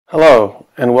Hello,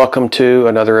 and welcome to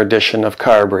another edition of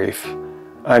Car Brief.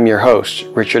 I'm your host,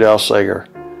 Richard L. Sager,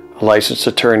 a licensed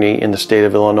attorney in the state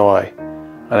of Illinois,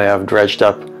 and I have dredged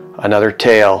up another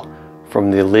tale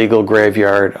from the legal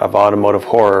graveyard of automotive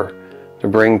horror to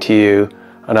bring to you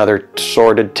another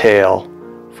sordid tale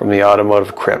from the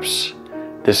automotive crypts.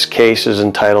 This case is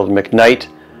entitled McKnight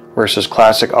versus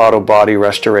Classic Auto Body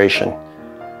Restoration.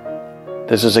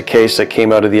 This is a case that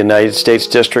came out of the United States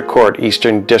District Court,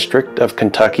 Eastern District of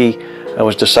Kentucky, and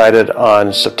was decided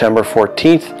on September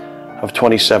 14th of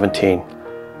 2017.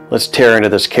 Let's tear into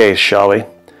this case, shall we?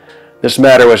 This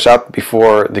matter was up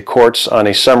before the courts on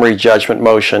a summary judgment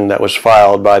motion that was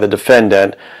filed by the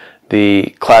defendant,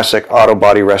 the Classic Auto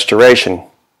Body Restoration,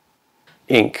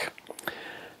 Inc.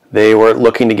 They were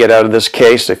looking to get out of this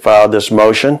case. They filed this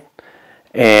motion,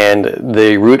 and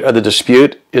the root of the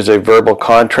dispute is a verbal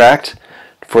contract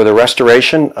for the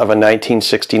restoration of a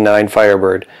 1969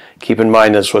 Firebird. Keep in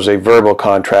mind this was a verbal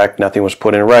contract, nothing was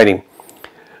put in writing.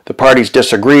 The parties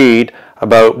disagreed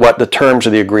about what the terms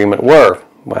of the agreement were.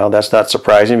 Well, that's not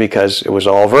surprising because it was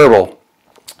all verbal.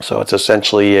 So it's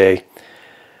essentially a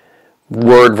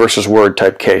word versus word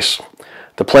type case.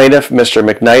 The plaintiff, Mr.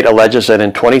 McKnight, alleges that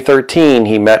in 2013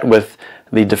 he met with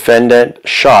the defendant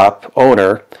shop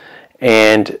owner,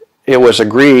 and it was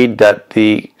agreed that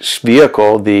the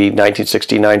vehicle, the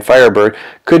 1969 Firebird,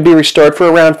 could be restored for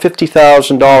around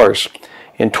 $50,000.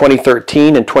 In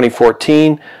 2013 and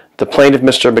 2014, the plaintiff,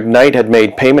 Mr. McKnight, had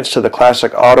made payments to the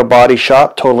Classic Auto Body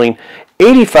Shop totaling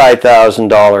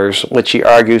 $85,000, which he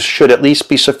argues should at least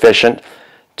be sufficient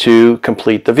to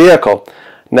complete the vehicle.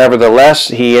 Nevertheless,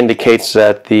 he indicates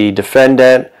that the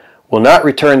defendant will not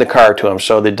return the car to him,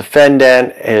 so the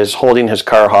defendant is holding his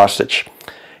car hostage.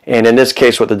 And in this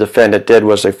case, what the defendant did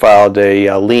was they filed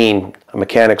a lien, a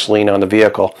mechanic's lien on the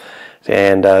vehicle,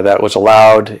 and that was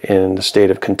allowed in the state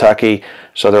of Kentucky,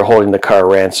 so they're holding the car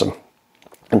ransom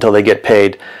until they get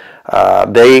paid.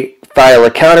 They file a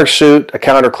countersuit, a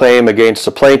counterclaim against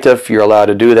the plaintiff. You're allowed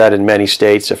to do that in many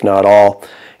states, if not all,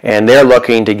 and they're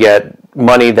looking to get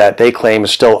money that they claim is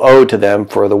still owed to them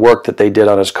for the work that they did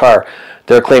on his car.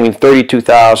 They're claiming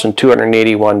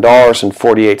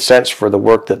 $32,281.48 for the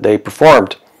work that they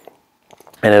performed.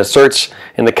 And it asserts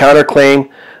in the counterclaim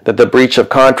that the breach of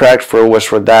contract was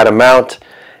for that amount.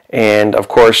 And of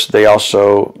course, they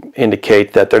also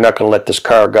indicate that they're not going to let this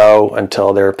car go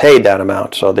until they're paid that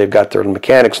amount. So they've got their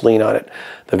mechanics lien on it.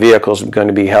 The vehicle is going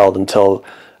to be held until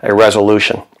a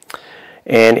resolution.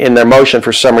 And in their motion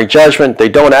for summary judgment, they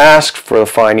don't ask for the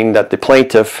finding that the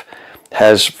plaintiff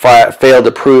has failed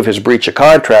to prove his breach of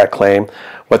contract claim.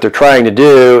 What they're trying to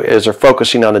do is they're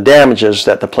focusing on the damages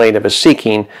that the plaintiff is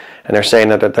seeking, and they're saying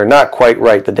that they're not quite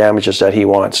right, the damages that he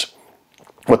wants.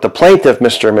 What the plaintiff,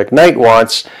 Mr. McKnight,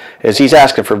 wants is he's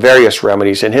asking for various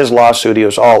remedies. In his lawsuit, he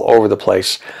was all over the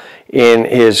place. In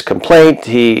his complaint,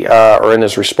 or in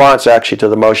his response actually to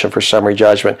the motion for summary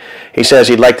judgment, he says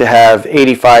he'd like to have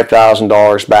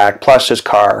 $85,000 back plus his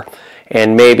car,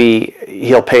 and maybe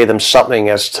he'll pay them something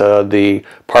as to the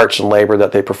parts and labor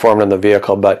that they performed on the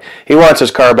vehicle, but he wants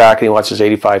his car back and he wants his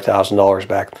 $85,000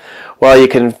 back. Well, you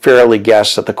can fairly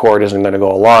guess that the court isn't going to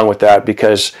go along with that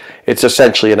because it's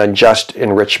essentially an unjust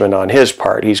enrichment on his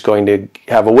part. He's going to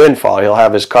have a windfall. He'll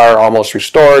have his car almost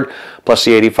restored plus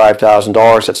the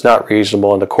 $85,000. That's not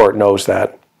reasonable, and the court knows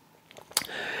that.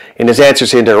 In his answers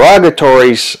to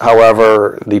interrogatories,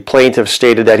 however, the plaintiff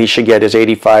stated that he should get his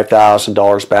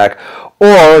 $85,000 back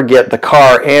or get the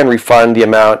car and refund the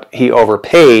amount he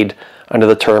overpaid under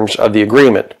the terms of the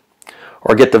agreement,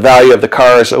 or get the value of the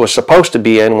car as it was supposed to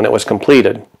be in when it was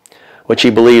completed, which he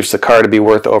believes the car to be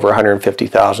worth over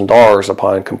 $150,000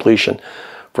 upon completion.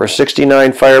 For a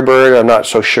 69 Firebird, I'm not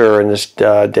so sure in this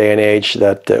day and age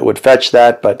that it would fetch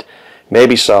that, but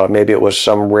maybe so. Maybe it was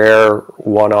some rare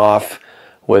one-off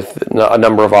with a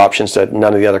number of options that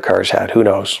none of the other cars had. Who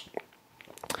knows?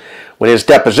 When his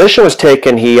deposition was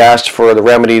taken, he asked for the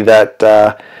remedy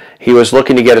that he was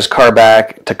looking to get his car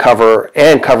back to cover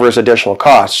his additional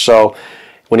costs. So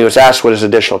when he was asked what his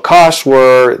additional costs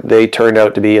were, they turned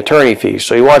out to be attorney fees.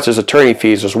 So he wants his attorney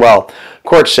fees as well.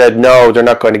 Court said no, they're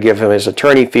not going to give him his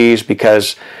attorney fees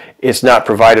because it's not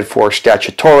provided for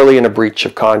statutorily in a breach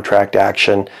of contract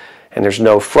action, and there's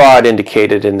no fraud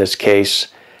indicated in this case,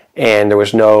 and there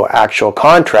was no actual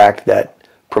contract that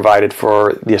provided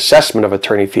for the assessment of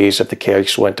attorney fees if the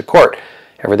case went to court.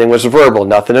 Everything was verbal,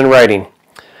 nothing in writing.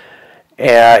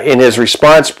 In his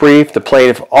response brief, the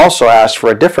plaintiff also asked for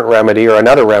a different remedy or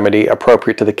another remedy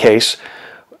appropriate to the case,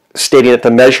 stating that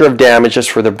the measure of damages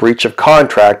for the breach of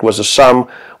contract was a sum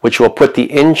which will put the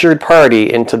injured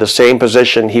party into the same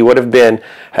position he would have been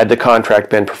had the contract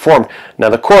been performed. Now,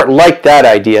 the court liked that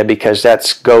idea because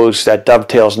that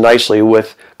dovetails nicely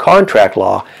with contract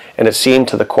law, and it seemed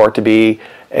to the court to be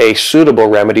a suitable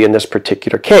remedy in this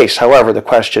particular case. However, the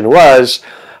question was,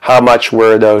 how much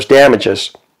were those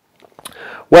damages?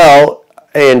 Well,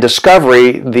 in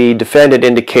discovery, the defendant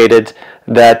indicated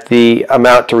that the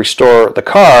amount to restore the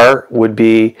car would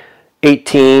be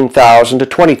 $18,000 to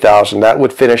 $20,000. That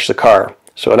would finish the car.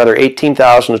 So another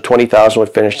 $18,000 to $20,000 would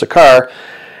finish the car,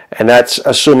 and that's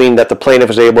assuming that the plaintiff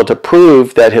is able to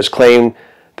prove that his claim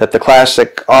that the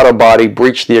Classic Auto Body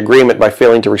breached the agreement by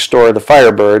failing to restore the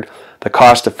Firebird, the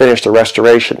cost to finish the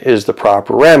restoration is the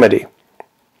proper remedy.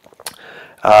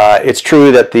 It's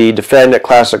true that the defendant,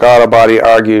 Classic Auto Body,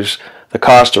 argues the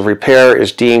cost of repair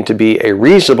is deemed to be a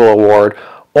reasonable award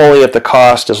only if the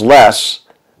cost is less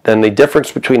than the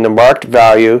difference between the market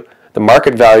value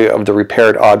of the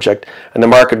repaired object and the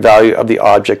market value of the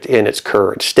object in its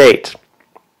current state.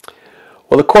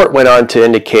 Well, the court went on to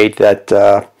indicate that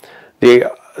the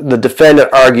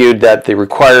defendant argued that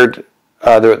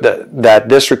that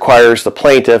this requires the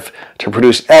plaintiff to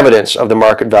produce evidence of the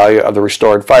market value of the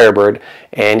restored Firebird,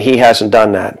 and he hasn't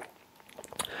done that.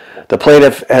 The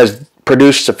plaintiff has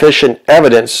produced sufficient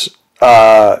evidence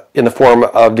in the form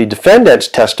of the defendant's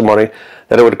testimony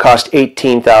that it would cost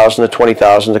 $18,000 to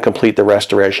 $20,000 to complete the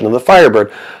restoration of the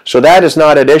Firebird. So that is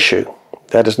not at issue.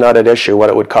 That is not at issue what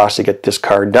it would cost to get this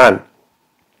car done.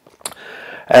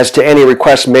 As to any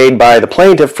request made by the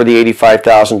plaintiff for the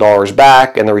 $85,000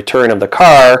 back and the return of the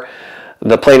car,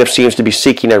 the plaintiff seems to be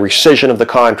seeking a rescission of the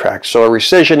contract. So a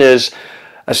rescission is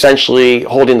essentially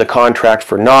holding the contract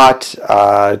for naught,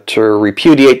 to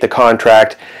repudiate the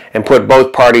contract and put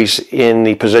both parties in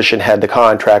the position had the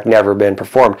contract never been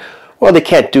performed. Well, they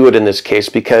can't do it in this case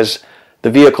because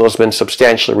the vehicle has been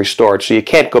substantially restored. So you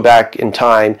can't go back in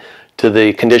time to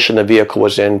the condition the vehicle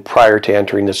was in prior to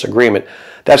entering this agreement.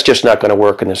 That's just not going to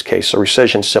work in this case. So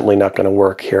rescission is simply not going to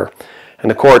work here. And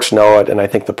the courts know it, and I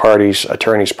think the parties'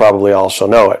 attorneys probably also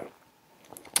know it.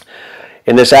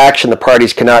 In this action, the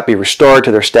parties cannot be restored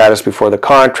to their status before the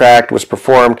contract was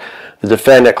performed. The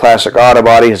defendant, Classic Auto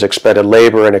Body, has expended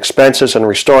labor and expenses in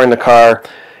restoring the car.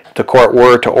 If the court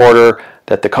were to order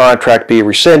that the contract be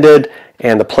rescinded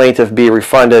and the plaintiff be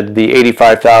refunded the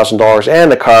 $85,000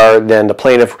 and the car, then the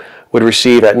plaintiff would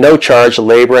receive at no charge the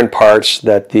labor and parts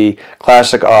that the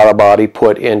Classic Auto Body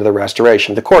put into the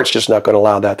restoration. The court's just not going to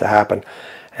allow that to happen,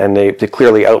 and they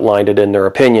clearly outlined it in their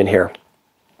opinion here.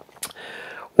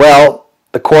 Well,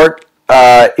 the court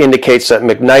indicates that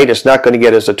McKnight is not going to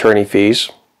get his attorney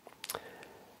fees.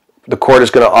 The court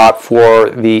is going to opt for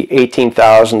the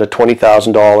 $18,000 to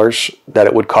 $20,000 that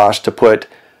it would cost to put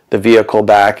the vehicle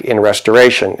back in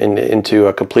restoration, into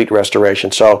a complete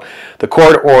restoration. So the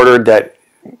court ordered that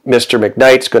Mr.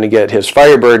 McKnight's going to get his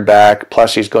Firebird back,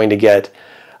 plus he's going to get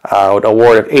an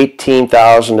award of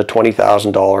 $18,000 to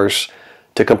 $20,000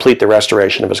 to complete the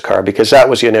restoration of his car, because that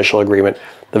was the initial agreement.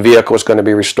 The vehicle was going to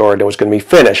be restored and it was going to be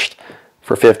finished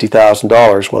for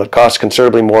 $50,000. Well, it cost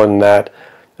considerably more than that,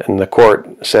 and the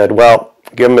court said, well,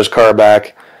 give him his car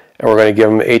back, and we're going to give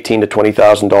him $18,000 to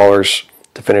 $20,000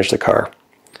 to finish the car.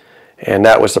 And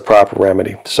that was the proper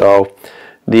remedy. So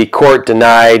the court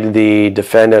denied the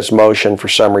defendant's motion for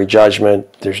summary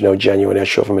judgment. There's no genuine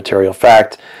issue of a material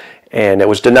fact, and it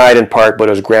was denied in part, but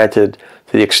it was granted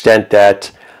to the extent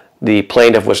that the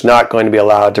plaintiff was not going to be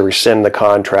allowed to rescind the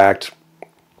contract.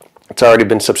 It's already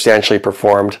been substantially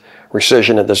performed.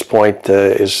 Rescission at this point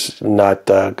is not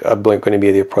going to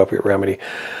be the appropriate remedy.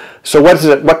 So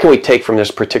what can we take from this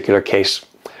particular case?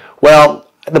 Well,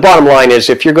 the bottom line is,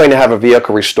 if you're going to have a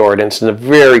vehicle restored, and it's a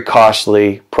very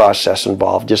costly process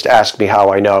involved, just ask me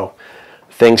how I know.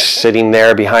 Things sitting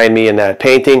there behind me in that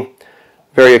painting,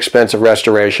 very expensive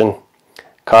restoration,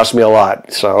 cost me a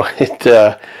lot. So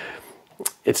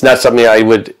it's not something I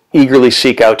would eagerly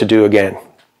seek out to do again,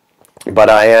 but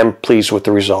I am pleased with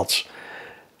the results.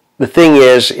 The thing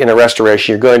is, in a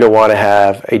restoration, you're going to want to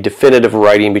have a definitive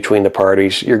writing between the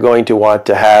parties. You're going to want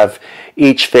to have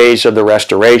each phase of the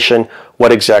restoration,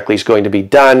 what exactly is going to be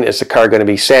done. Is the car going to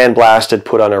be sandblasted,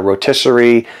 put on a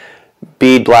rotisserie,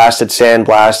 bead blasted,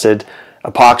 sandblasted,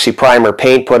 epoxy primer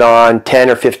paint put on,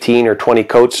 10 or 15 or 20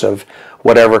 coats of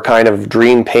whatever kind of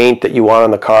dream paint that you want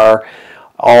on the car,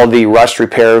 all the rust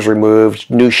repairs removed,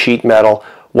 new sheet metal,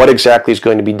 what exactly is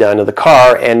going to be done to the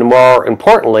car, and more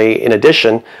importantly, in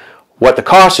addition, what the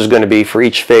cost is going to be for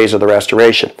each phase of the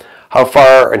restoration. How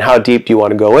far and how deep do you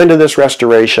want to go into this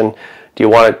restoration? Do you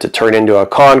want it to turn into a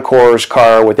concours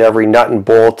car with every nut and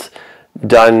bolt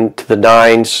done to the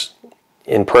nines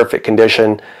in perfect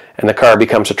condition, and the car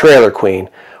becomes a trailer queen.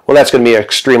 Well, that's going to be an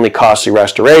extremely costly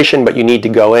restoration, but you need to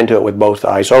go into it with both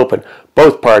eyes open.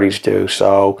 Both parties do.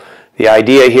 So the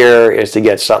idea here is to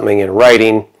get something in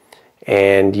writing,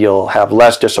 and you'll have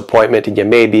less disappointment, and you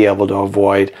may be able to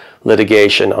avoid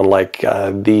litigation, unlike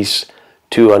these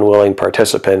two unwilling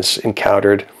participants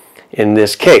encountered in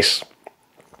this case.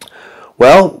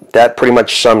 Well, that pretty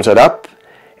much sums it up.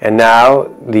 And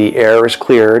now the air is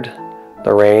cleared,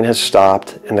 the rain has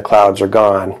stopped, and the clouds are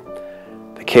gone.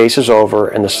 The case is over,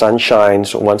 and the sun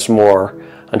shines once more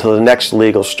until the next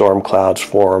legal storm clouds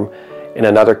form in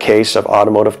another case of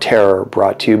automotive terror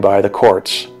brought to you by the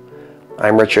courts.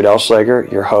 I'm Richard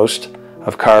Elslager, your host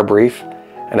of Car Brief,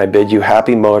 and I bid you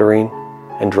happy motoring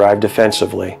and drive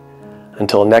defensively.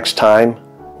 Until next time,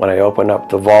 when I open up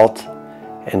the vault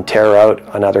and tear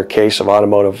out another case of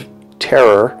automotive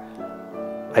terror,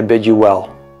 I bid you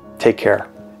well. Take care.